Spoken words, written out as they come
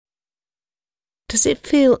Does it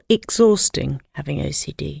feel exhausting having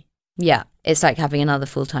OCD? Yeah, it's like having another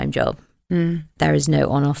full-time job. There is no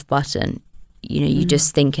on-off button. You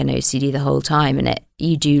just think in OCD the whole time, and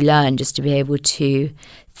you do learn just to be able to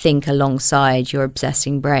think alongside your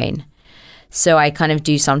obsessing brain. So I kind of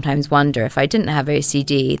do sometimes wonder, if I didn't have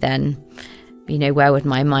OCD, then, where would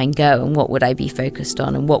my mind go, and what would I be focused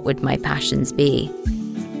on, and what would my passions be?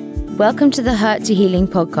 Welcome to the Hurt to Healing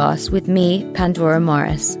podcast with me, Pandora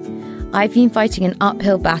Morris. I've been fighting an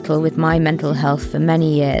uphill battle with my mental health for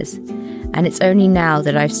many years, and it's only now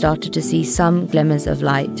that I've started to see some glimmers of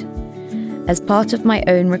light. As part of my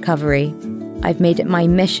own recovery, I've made it my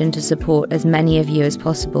mission to support as many of you as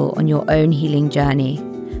possible on your own healing journey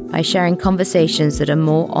by sharing conversations that are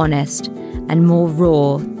more honest and more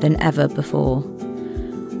raw than ever before.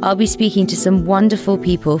 I'll be speaking to some wonderful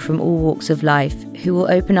people from all walks of life who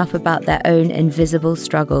will open up about their own invisible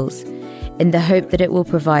struggles in the hope that it will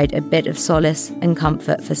provide a bit of solace and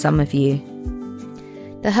comfort for some of you.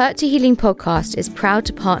 The Hurt to Healing podcast is proud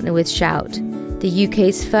to partner with Shout, the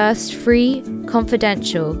UK's first free,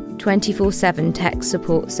 confidential, 24/7 tech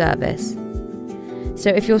support service. So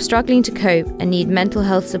if you're struggling to cope and need mental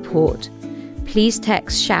health support, please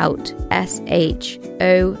text SHOUT, SHOUT,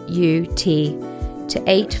 to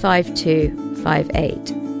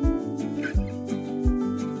 85258.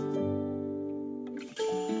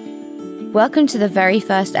 Welcome to the very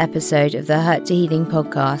first episode of the Hurt to Healing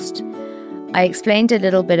podcast. I explained a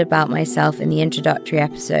little bit about myself in the introductory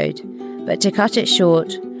episode, but to cut it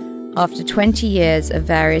short, after 20 years of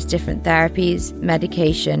various different therapies,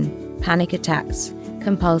 medication, panic attacks,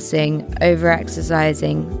 compulsing,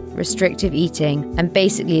 over-exercising, restrictive eating, and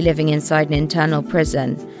basically living inside an internal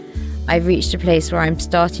prison, I've reached a place where I'm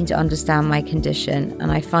starting to understand my condition, and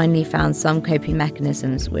I finally found some coping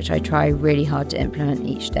mechanisms which I try really hard to implement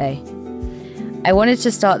each day. I wanted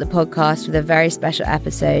to start the podcast with a very special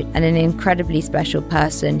episode and an incredibly special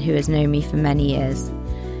person who has known me for many years.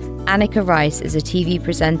 Anneka Rice is a TV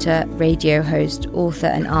presenter, radio host, author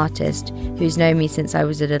and artist who's known me since I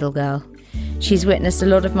was a little girl. She's witnessed a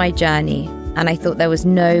lot of my journey, and I thought there was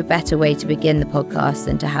no better way to begin the podcast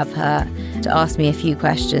than to have her to ask me a few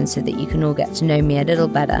questions so that you can all get to know me a little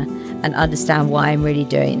better and understand why I'm really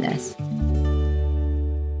doing this.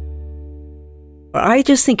 I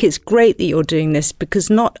just think it's great that you're doing this, because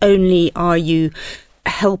not only are you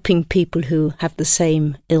helping people who have the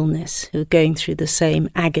same illness, who are going through the same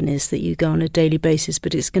agonies that you go on a daily basis,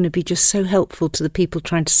 but it's going to be just so helpful to the people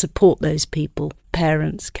trying to support those people,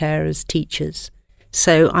 parents, carers, teachers.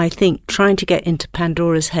 So I think trying to get into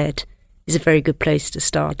Pandora's head is a very good place to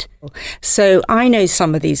start. So I know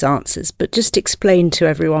some of these answers, but just explain to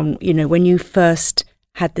everyone, when you first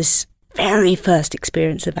had this very first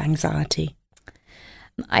experience of anxiety.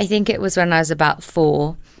 I think it was when I was about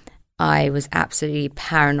 4. I was absolutely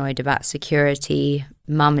paranoid about security,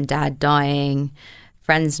 mum and dad dying,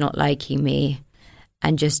 friends not liking me,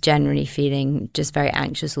 and just generally feeling just very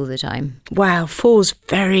anxious all the time. Wow, 4's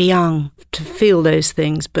very young to feel those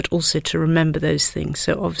things, but also to remember those things.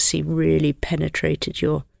 So obviously really penetrated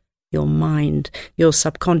your mind, your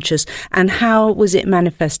subconscious. And how was it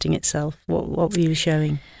manifesting itself? What were you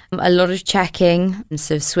showing? A lot of checking,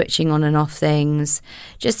 so switching on and off things,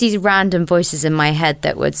 just these random voices in my head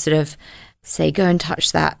that would sort of say, go and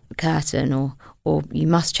touch that curtain, or you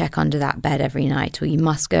must check under that bed every night, or you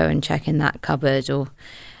must go and check in that cupboard. Or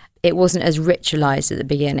it wasn't as ritualized at the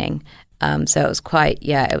beginning. So it was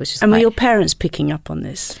it was just. And were your parents picking up on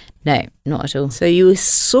this? No, not at all. So you were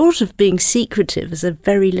sort of being secretive as a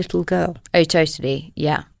very little girl. Oh, totally,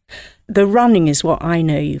 yeah. The running is what I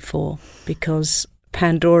know you for, because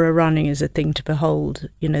Pandora running is a thing to behold,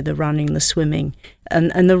 the running, the swimming.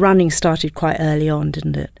 And the running started quite early on,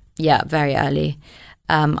 didn't it? Yeah, very early.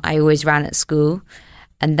 I always ran at school.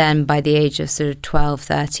 And then by the age of sort of 12,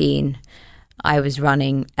 13, I was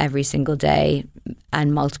running every single day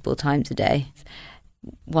and multiple times a day.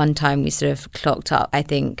 One time we sort of clocked up, I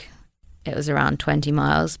think it was around 20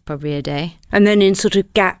 miles probably a day. And then in sort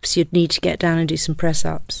of gaps, you'd need to get down and do some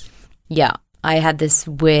press-ups. Yeah, I had this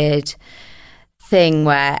weird thing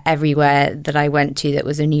where everywhere that I went to that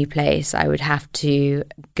was a new place, I would have to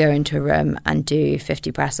go into a room and do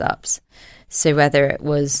 50 press-ups. So whether it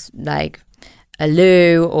was like a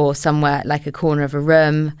loo or somewhere like a corner of a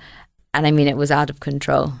room, and I mean, it was out of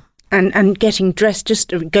control. And getting dressed,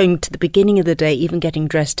 just going to the beginning of the day, even getting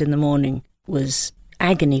dressed in the morning was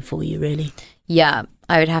agony for you, really. Yeah,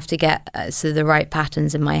 I would have to get the right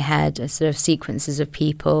patterns in my head, sort of sequences of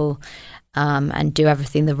people, and do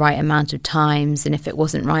everything the right amount of times. And if it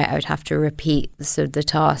wasn't right, I would have to repeat the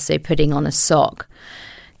task. So putting on a sock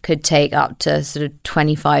could take up to sort of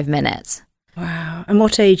 25 minutes. Wow. Wow. And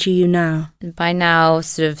what age are you now? By now,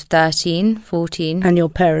 sort of 13, 14. And your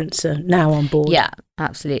parents are now on board? Yeah,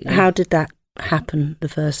 absolutely. How did that happen the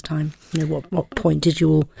first time? What point did you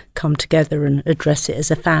all come together and address it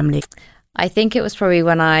as a family? I think it was probably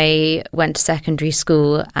when I went to secondary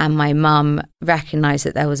school and my mum recognised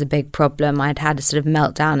that there was a big problem. I'd had a sort of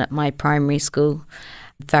meltdown at my primary school,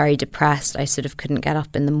 very depressed. I sort of couldn't get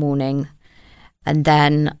up in the morning. And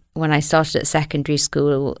then when I started at secondary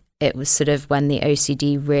school, it was sort of when the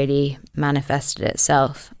OCD really manifested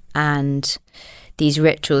itself, and these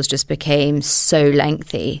rituals just became so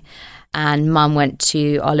lengthy. And mum went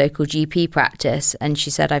to our local GP practice and she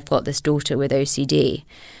said, I've got this daughter with OCD.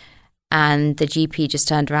 And the GP just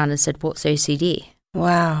turned around and said, what's OCD?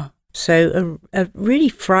 Wow. So a really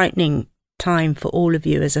frightening time for all of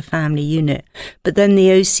you as a family unit. But then the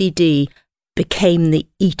OCD became the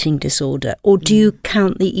eating disorder. Or do you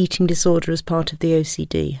count the eating disorder as part of the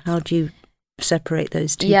OCD? How do you separate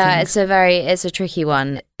those two things? It's a tricky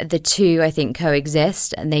one. The two, I think,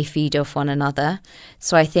 coexist and they feed off one another.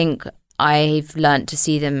 So I think I've learnt to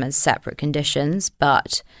see them as separate conditions,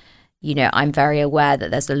 but I'm very aware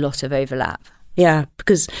that there's a lot of overlap. Yeah,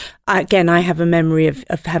 because I have a memory of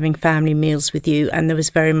having family meals with you, and there was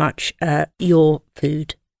very much your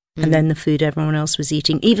food and then the food everyone else was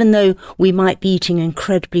eating. Even though we might be eating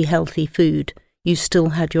incredibly healthy food, you still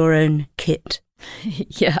had your own kit.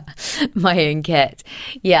 Yeah, my own kit.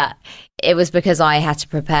 Yeah, it was because I had to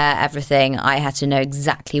prepare everything. I had to know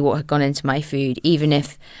exactly what had gone into my food, even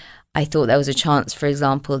if I thought there was a chance, for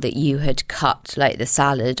example, that you had cut like the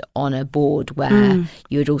salad on a board where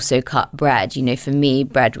you had also cut bread. For me,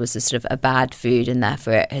 bread was a sort of a bad food and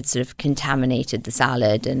therefore it had sort of contaminated the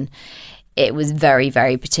salad. And it was very,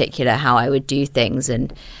 very particular how I would do things.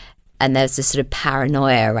 And there's this sort of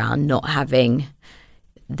paranoia around not having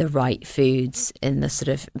the right foods in the sort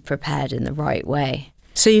of prepared in the right way.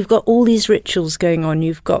 So you've got all these rituals going on.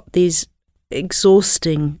 You've got these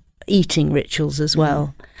exhausting eating rituals as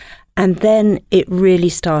well. And then it really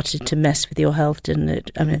started to mess with your health, didn't it?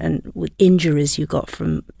 I mean, and with injuries you got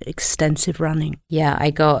from extensive running. Yeah, I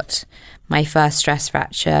got my first stress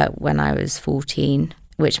fracture when I was 14,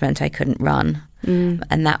 which meant I couldn't run.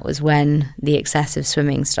 And that was when the excessive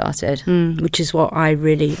swimming started. Which is what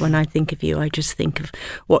when I think of you, I just think of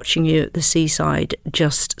watching you at the seaside,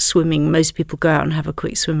 just swimming. Most people go out and have a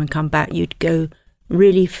quick swim and come back. You'd go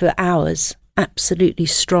really for hours, absolutely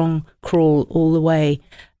strong crawl all the way.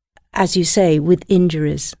 As you say, with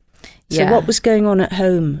injuries. So what was going on at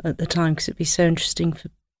home at the time? Because it'd be so interesting for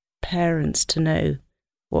parents to know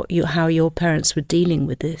how your parents were dealing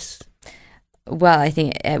with this. Well, I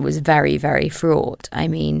think it was very, very fraught. I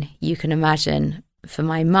mean, you can imagine for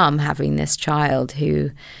my mum having this child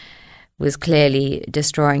who was clearly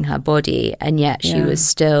destroying her body, and yet she was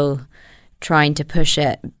still trying to push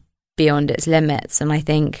it beyond its limits. And I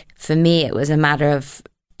think for me, it was a matter of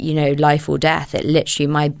life or death. It literally,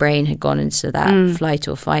 my brain had gone into that flight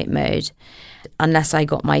or fight mode. Unless I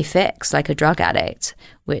got my fix, like a drug addict,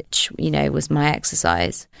 which, was my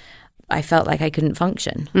exercise, I felt like I couldn't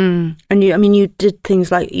function. And you did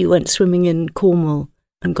things like you went swimming in Cornwall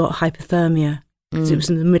and got hypothermia because it was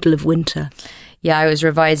in the middle of winter. Yeah, I was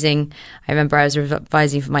revising. I remember I was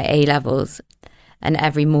revising for my A-levels, and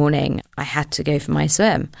every morning I had to go for my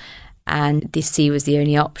swim. And the sea was the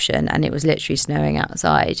only option, and it was literally snowing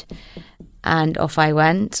outside. And off I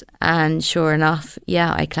went, and sure enough,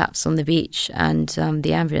 I collapsed on the beach, and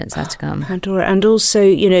the ambulance had to come. Pandora. And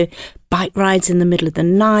also, bike rides in the middle of the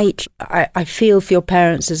night. I feel for your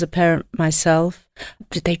parents as a parent myself.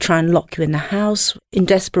 Did they try and lock you in the house? In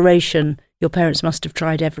desperation, your parents must have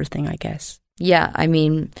tried everything, I guess. Yeah, I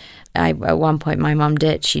mean, at one point my mum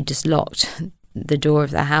did. She just locked the door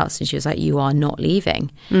of the house and she was like, you are not leaving.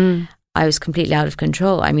 I was completely out of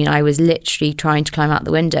control. I mean, I was literally trying to climb out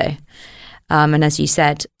the window. And as you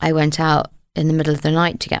said, I went out in the middle of the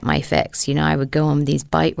night to get my fix. I would go on these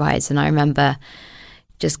bike rides, and I remember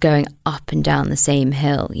just going up and down the same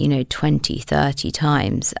hill, 20, 30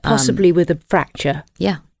 times. Possibly with a fracture.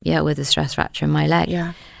 Yeah, with a stress fracture in my leg.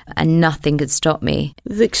 Yeah. And nothing could stop me.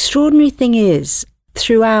 The extraordinary thing is,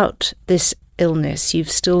 throughout this illness,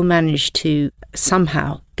 you've still managed to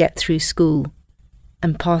somehow get through school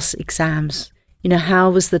and pass exams. How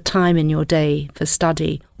was the time in your day for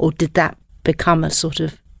study, or did that become a sort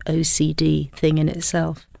of OCD thing in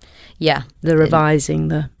itself? Yeah. The revising,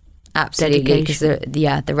 the absolutely, because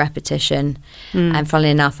the repetition. And funnily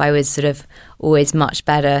enough, I was sort of always much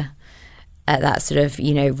better at that sort of,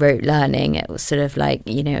 rote learning. It was sort of like,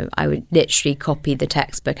 I would literally copy the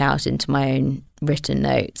textbook out into my own written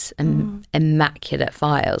notes and immaculate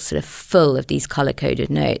files, sort of full of these colour-coded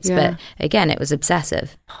notes. Yeah. But again, it was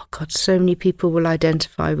obsessive. Oh God, so many people will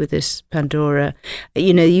identify with this, Pandora.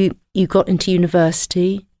 You know, you got into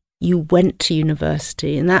university, you went to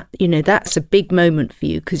university, and that, you know, that's a big moment for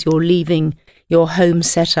you because you're leaving your home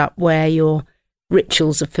setup where your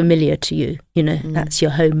rituals are familiar to you. You know, that's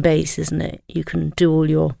your home base, isn't it? You can do all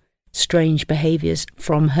your strange behaviours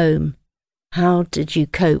from home. How did you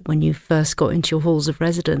cope when you first got into your halls of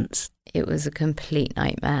residence? It was a complete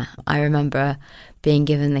nightmare. I remember being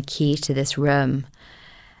given the key to this room.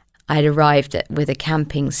 I'd arrived with a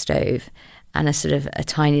camping stove and a sort of a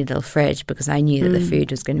tiny little fridge because I knew that the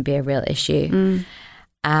food was going to be a real issue.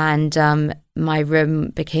 And my room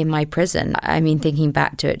became my prison. I mean, thinking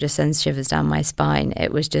back to it just sends shivers down my spine.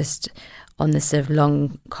 It was just on this sort of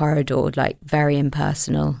long corridor, like very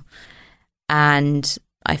impersonal. And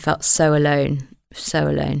I felt so alone, so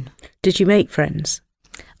alone. Did you make friends?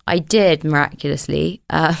 I did, miraculously,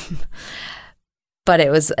 but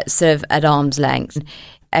it was sort of at arm's length.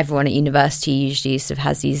 Everyone at university usually sort of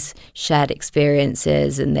has these shared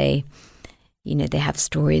experiences, and they, you know, they have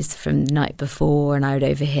stories from the night before, and I would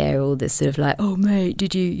overhear all this sort of like, oh mate,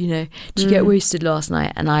 did you get wasted last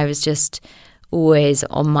night? And I was just always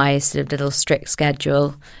on my sort of little strict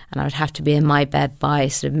schedule, and I would have to be in my bed by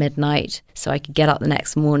sort of midnight so I could get up the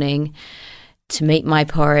next morning to make my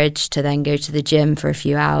porridge, to then go to the gym for a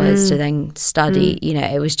few hours, to then study. You know,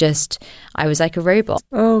 it was just, I was like a robot.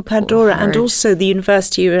 Oh, Pandora. And also the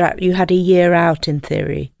university you were at, you had a year out in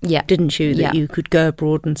theory, didn't you, that you could go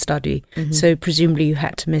abroad and study. So presumably you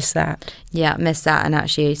had to miss that. Yeah, missed that, and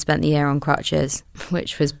actually spent the year on crutches,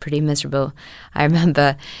 which was pretty miserable. I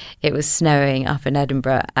remember it was snowing up in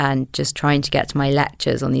Edinburgh and just trying to get to my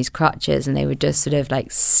lectures on these crutches, and they would just sort of like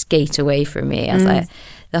skate away from me. I was like,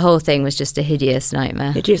 the whole thing was just a hideous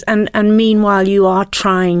nightmare. It is. And meanwhile, you are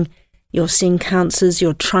trying, you're seeing counsellors,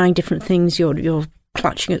 you're trying different things, you're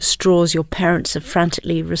clutching at straws, your parents are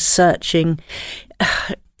frantically researching.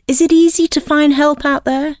 Is it easy to find help out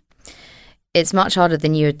there? It's much harder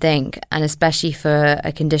than you would think, and especially for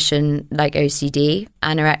a condition like OCD.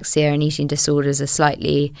 Anorexia and eating disorders are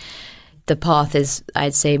slightly, the path is,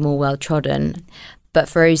 I'd say, more well-trodden. But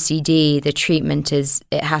for OCD, the treatment it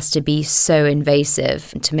has to be so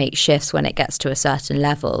invasive to make shifts when it gets to a certain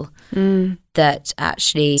level that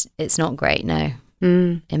actually it's not great, no,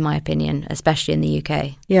 in my opinion, especially in the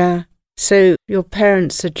UK. Yeah. So your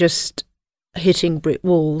parents are just hitting brick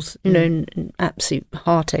walls, you know, an absolute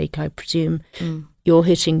heartache, I presume. You're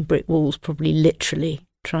hitting brick walls, probably literally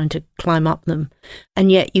trying to climb up them. And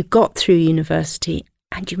yet you got through university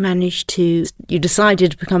and you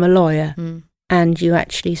decided to become a lawyer. And you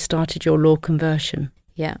actually started your law conversion.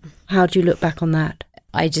 Yeah. How do you look back on that?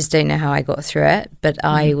 I just don't know how I got through it, but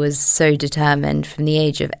I was so determined. From the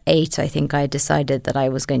age of 8, I think I decided that I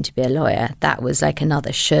was going to be a lawyer. That was like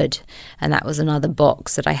another should, and that was another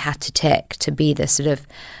box that I had to tick to be the sort of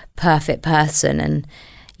perfect person. And,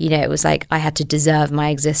 you know, it was like I had to deserve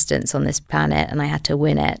my existence on this planet, and I had to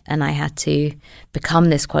win it, and I had to become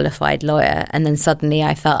this qualified lawyer. And then suddenly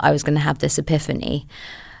I felt I was going to have this epiphany,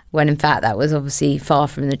 when in fact that was obviously far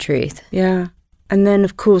from the truth. Yeah. And then,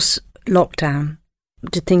 of course, lockdown.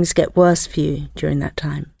 Did things get worse for you during that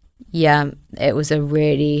time? Yeah, it was a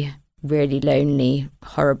really, really lonely,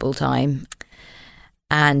 horrible time.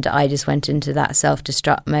 And I just went into that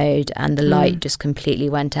self-destruct mode, and the light just completely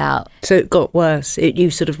went out. So it got worse. You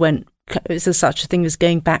sort of went, is there such a thing as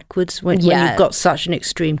going backwards? When you've got such an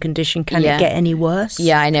extreme condition, can it get any worse?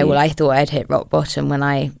 Yeah, I know. Well, I thought I'd hit rock bottom when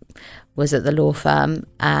I was at the law firm,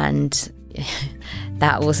 and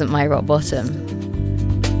that wasn't my rock bottom.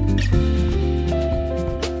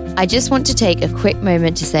 I just want to take a quick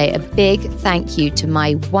moment to say a big thank you to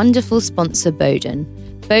my wonderful sponsor, Boden.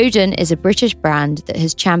 Boden is a British brand that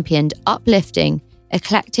has championed uplifting,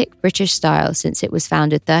 eclectic British style since it was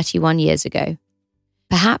founded 31 years ago.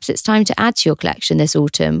 Perhaps it's time to add to your collection this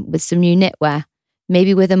autumn with some new knitwear,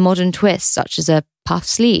 maybe with a modern twist such as a puff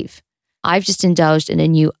sleeve. I've just indulged in a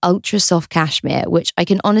new ultra soft cashmere, which I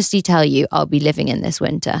can honestly tell you I'll be living in this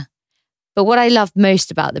winter. But what I love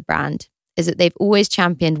most about the brand is that they've always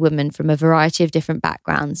championed women from a variety of different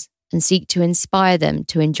backgrounds and seek to inspire them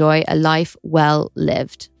to enjoy a life well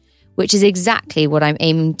lived, which is exactly what I'm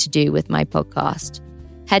aiming to do with my podcast.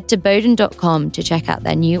 Head to Boden.com to check out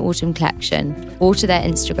their new autumn collection, or to their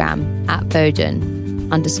Instagram at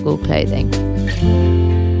Boden_clothing.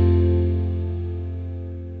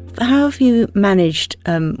 How have you managed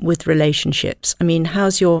with relationships? I mean,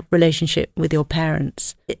 how's your relationship with your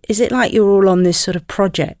parents? Is it like you're all on this sort of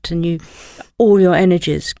project and all your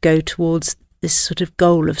energies go towards this sort of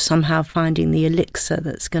goal of somehow finding the elixir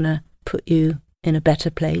that's going to put you in a better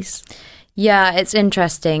place? Yeah, it's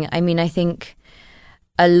interesting. I mean, I think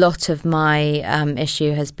a lot of my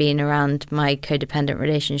issue has been around my codependent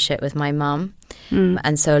relationship with my mum.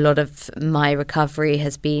 And so a lot of my recovery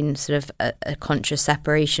has been sort of a conscious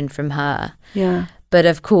separation from her. Yeah. But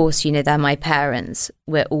of course, you know, they're my parents.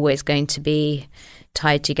 We're always going to be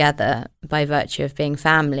tied together by virtue of being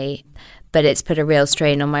family. But it's put a real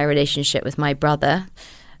strain on my relationship with my brother.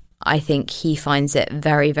 I think he finds it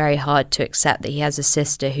very, very hard to accept that he has a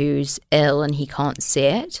sister who's ill and he can't see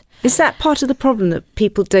it. Is that part of the problem, that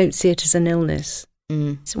people don't see it as an illness?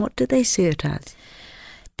 So what do they see it as?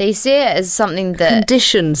 They see it as something that...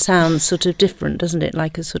 Condition sounds sort of different, doesn't it?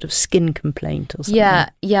 Like a sort of skin complaint or something.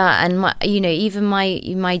 Yeah. And, even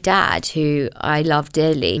my dad, who I love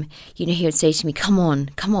dearly, he would say to me, come on,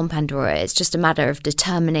 Pandora, it's just a matter of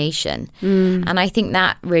determination. And I think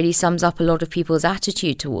that really sums up a lot of people's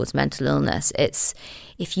attitude towards mental illness. It's,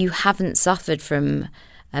 if you haven't suffered from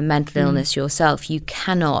a mental illness yourself, you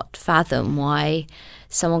cannot fathom why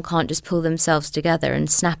someone can't just pull themselves together and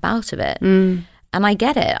snap out of it. And I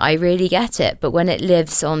get it. I really get it. But when it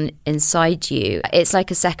lives on inside you, it's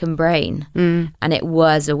like a second brain. And it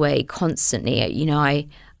whirs away constantly.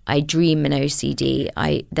 I dream in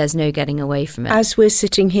OCD. There's no getting away from it. As we're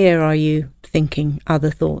sitting here, are you thinking other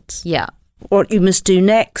thoughts? Yeah. What you must do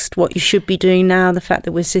next, what you should be doing now, the fact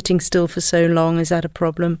that we're sitting still for so long, is that a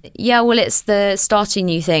problem? Yeah, well, it's the starting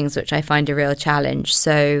new things, which I find a real challenge.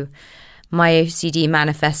 So my OCD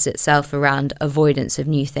manifests itself around avoidance of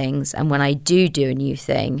new things. And when I do a new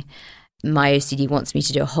thing, my OCD wants me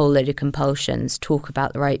to do a whole load of compulsions, talk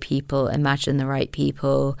about the right people, imagine the right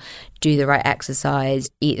people, do the right exercise,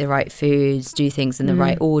 eat the right foods, do things in the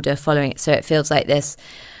right order, following it. So it feels like this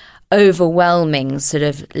overwhelming sort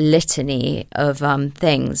of litany of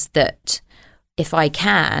things that if I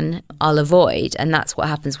can, I'll avoid. And that's what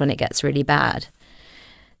happens when it gets really bad.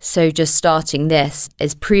 So just starting this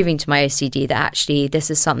is proving to my OCD that actually this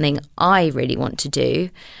is something I really want to do,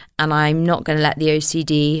 and I'm not going to let the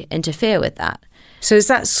OCD interfere with that. So is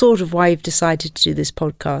that sort of why you've decided to do this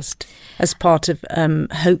podcast, as part of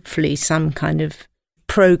hopefully some kind of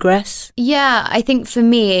progress? Yeah, I think for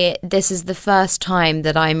me, this is the first time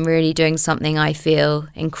that I'm really doing something I feel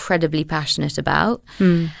incredibly passionate about.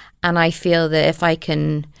 And I feel that if I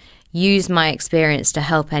can use my experience to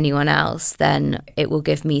help anyone else, then it will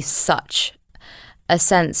give me such a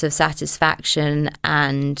sense of satisfaction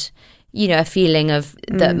and, a feeling of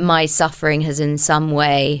that my suffering has in some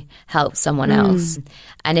way helped someone else.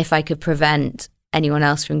 And if I could prevent anyone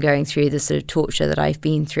else from going through the sort of torture that I've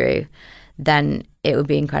been through, then it would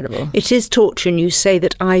be incredible. It is torture, and you say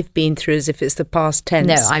that I've been through as if it's the past tense.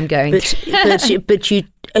 No, I'm going through. But you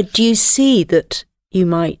do you see that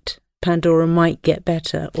Pandora might get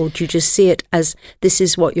better, or do you just see it as this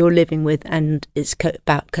is what you're living with and it's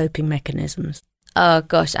about coping mechanisms? Oh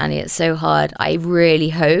gosh, Annie, it's so hard. I really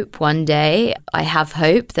hope one day, I have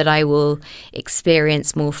hope that I will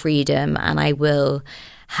experience more freedom and I will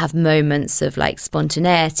have moments of like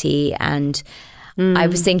spontaneity. And I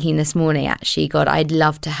was thinking this morning, actually, God, I'd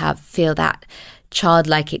love to feel that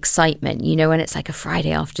childlike excitement, when it's like a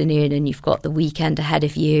Friday afternoon and you've got the weekend ahead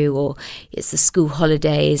of you, or it's the school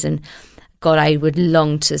holidays, and God, I would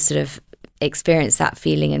long to sort of experience that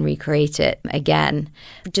feeling and recreate it again,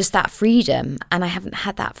 just that freedom. And I haven't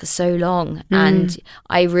had that for so long, and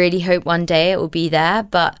I really hope one day it will be there.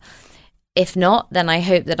 But if not, then I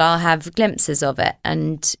hope that I'll have glimpses of it,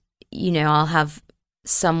 and I'll have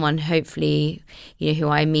someone hopefully who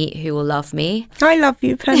I meet who will love me. I love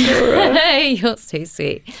you, Pandora. You're so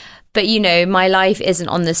sweet. But my life isn't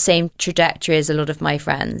on the same trajectory as a lot of my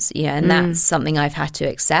friends, and that's something I've had to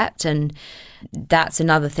accept. And that's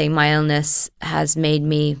another thing. My illness has made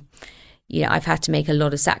me, I've had to make a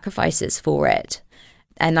lot of sacrifices for it.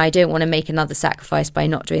 And I don't want to make another sacrifice by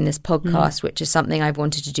not doing this podcast, which is something I've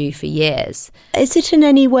wanted to do for years. Is it in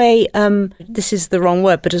any way, this is the wrong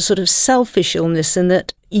word, but a sort of selfish illness, in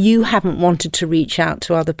that you haven't wanted to reach out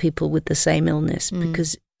to other people with the same illness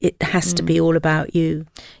because it has to be all about you?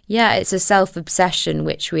 Yeah, it's a self-obsession,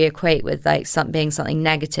 which we equate with like being something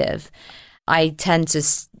negative. I tend to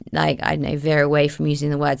veer away from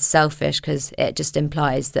using the word selfish, because it just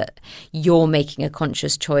implies that you're making a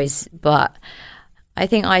conscious choice. But I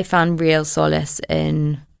think I found real solace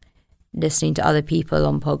in listening to other people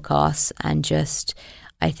on podcasts, and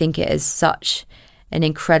I think it is such an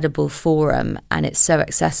incredible forum, and it's so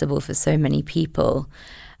accessible for so many people,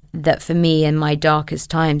 that for me in my darkest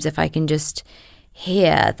times, if I can just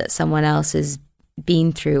hear that someone else has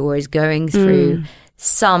been through or is going through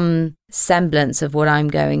some semblance of what I'm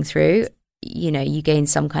going through, you gain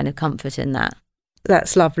some kind of comfort in that.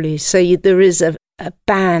 That's lovely. So there is a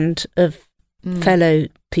band of fellow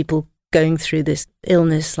people going through this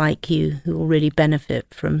illness like you who will really benefit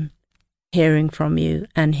from hearing from you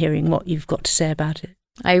and hearing what you've got to say about it.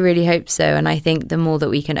 I really hope so. And I think the more that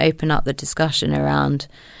we can open up the discussion around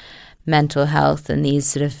mental health and these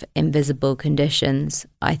sort of invisible conditions,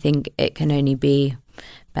 I think it can only be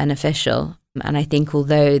beneficial. And I think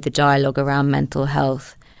although the dialogue around mental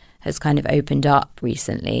health has kind of opened up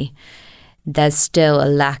recently, there's still a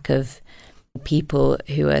lack of people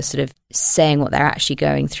who are sort of saying what they're actually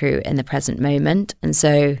going through in the present moment. And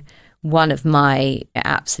so one of my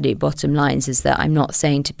absolute bottom lines is that I'm not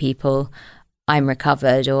saying to people, I'm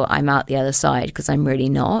recovered or I'm out the other side, because I'm really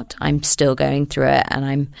not. I'm still going through it, and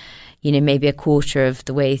I'm, maybe a quarter of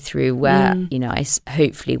the way through where, I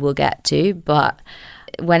hopefully will get to. But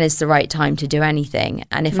when is the right time to do anything?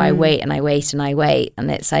 And if I wait and I wait and I wait, and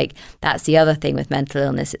it's like, that's the other thing with mental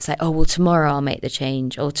illness. It's like, oh, well, tomorrow I'll make the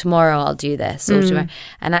change, or tomorrow I'll do this, or tomorrow.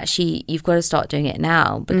 And actually, you've got to start doing it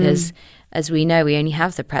now, because as we know, we only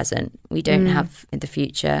have the present. We don't have the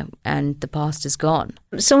future, and the past is gone.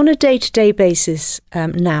 So on a day-to-day basis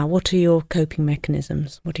now, what are your coping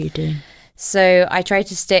mechanisms? What are you doing? So I try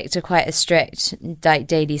to stick to quite a strict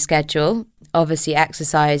daily schedule. Obviously,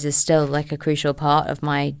 exercise is still like a crucial part of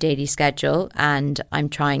my daily schedule, and I'm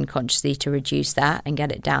trying consciously to reduce that and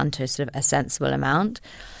get it down to sort of a sensible amount.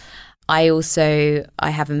 I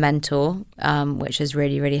have a mentor, which has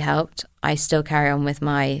really, really helped. I still carry on with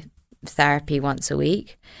my therapy once a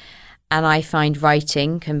week, and I find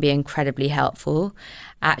writing can be incredibly helpful.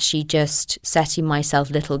 Actually, just setting myself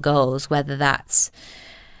little goals, whether that's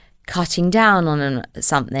cutting down on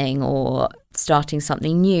something or starting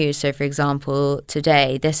something new. So for example,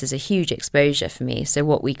 today, this is a huge exposure for me. So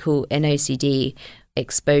what we call in OCD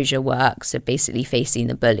exposure work, so basically facing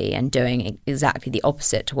the bully and doing exactly the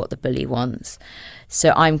opposite to what the bully wants.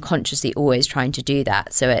 So I'm consciously always trying to do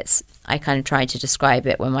that. So I kind of try to describe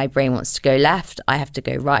it, when my brain wants to go left, I have to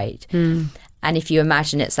go right. And if you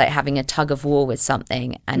imagine it's like having a tug of war with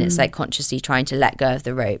something, and it's like consciously trying to let go of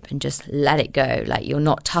the rope and just let it go, like you're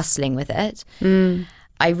not tussling with it.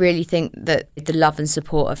 I really think that the love and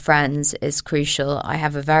support of friends is crucial. I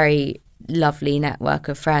have a very lovely network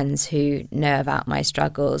of friends who know about my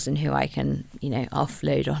struggles and who I can,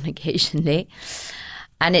 offload on occasionally.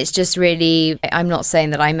 And it's just really, I'm not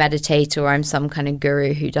saying that I meditate or I'm some kind of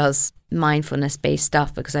guru who does mindfulness-based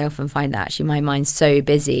stuff, because I often find that actually my mind's so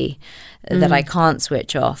busy that I can't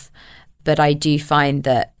switch off. But I do find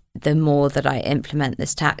that the more that I implement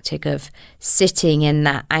this tactic of sitting in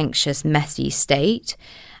that anxious, messy state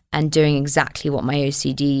and doing exactly what my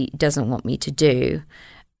OCD doesn't want me to do,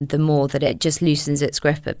 the more that it just loosens its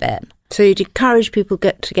grip a bit. So you'd encourage people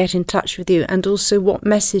to get in touch with you. And also, what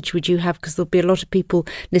message would you have? Because there'll be a lot of people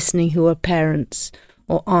listening who are parents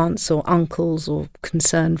or aunts or uncles or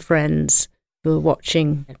concerned friends who are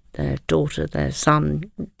watching their daughter, their son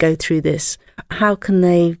go through this. How can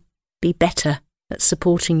they be better at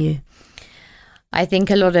supporting you? I think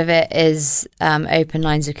a lot of it is open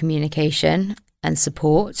lines of communication and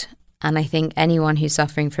support. And I think anyone who's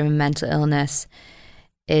suffering from a mental illness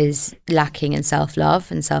is lacking in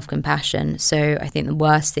self-love and self-compassion. So I think the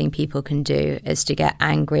worst thing people can do is to get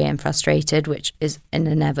angry and frustrated, which is an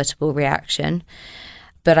inevitable reaction.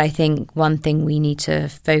 But I think one thing we need to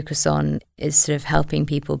focus on is sort of helping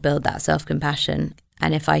people build that self-compassion.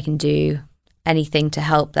 And if I can do anything to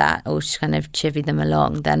help that, or just kind of chivvy them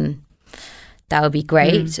along, then that would be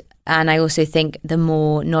great. And I also think the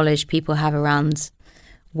more knowledge people have around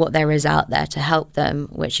what there is out there to help them,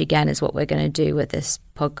 which again is what we're going to do with this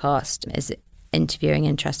podcast, is interviewing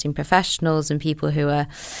interesting professionals and people who are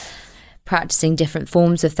practicing different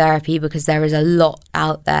forms of therapy, because there is a lot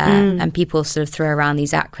out there. And people sort of throw around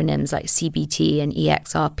these acronyms like CBT and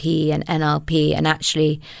EXRP and NLP, and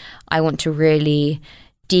actually I want to really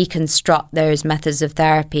deconstruct those methods of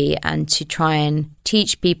therapy and to try and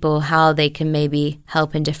teach people how they can maybe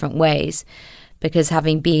help in different ways. Because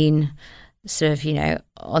having been sort of,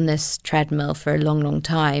 on this treadmill for a long, long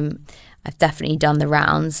time, I've definitely done the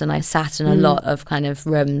rounds, and I sat in a lot of kind of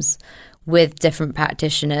rooms with different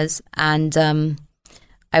practitioners. And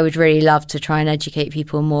I would really love to try and educate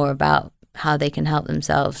people more about how they can help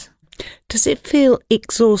themselves. Does it feel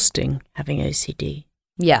exhausting having OCD?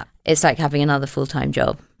 Yeah, it's like having another full-time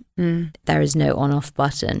job. There is no on-off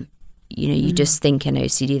button. You just think in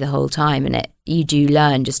OCD the whole time, and you do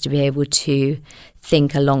learn just to be able to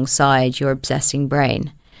think alongside your obsessing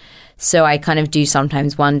brain. So I kind of do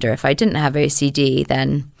sometimes wonder, if I didn't have OCD,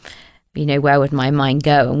 then where would my mind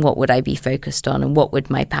go and what would I be focused on and what would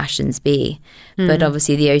my passions be? But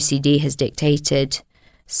obviously the OCD has dictated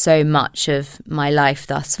so much of my life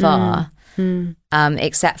thus far,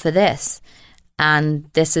 except for this. And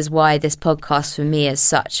this is why this podcast for me is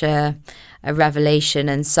such a revelation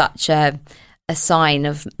and such a sign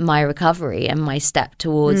of my recovery and my step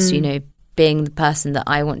towards, being the person that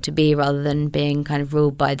I want to be rather than being kind of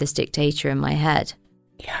ruled by this dictator in my head.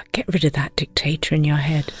 Yeah, get rid of that dictator in your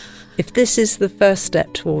head. If this is the first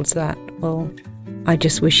step towards that, well, I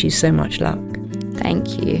just wish you so much luck.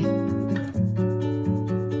 Thank you.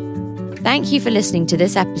 Thank you for listening to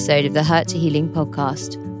this episode of the Hurt to Healing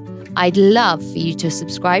podcast. I'd love for you to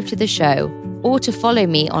subscribe to the show or to follow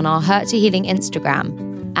me on our Hurt to Healing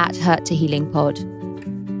Instagram at Hurt to Healing Pod.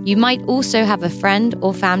 You might also have a friend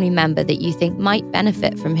or family member that you think might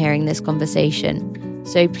benefit from hearing this conversation,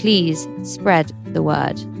 so please spread the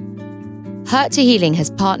word. Hurt to Healing has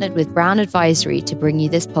partnered with Brown Advisory to bring you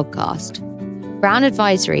this podcast. Brown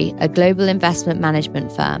Advisory, a global investment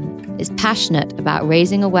management firm, is passionate about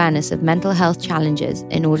raising awareness of mental health challenges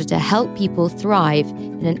in order to help people thrive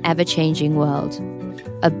in an ever-changing world.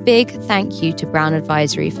 A big thank you to Brown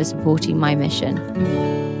Advisory for supporting my mission.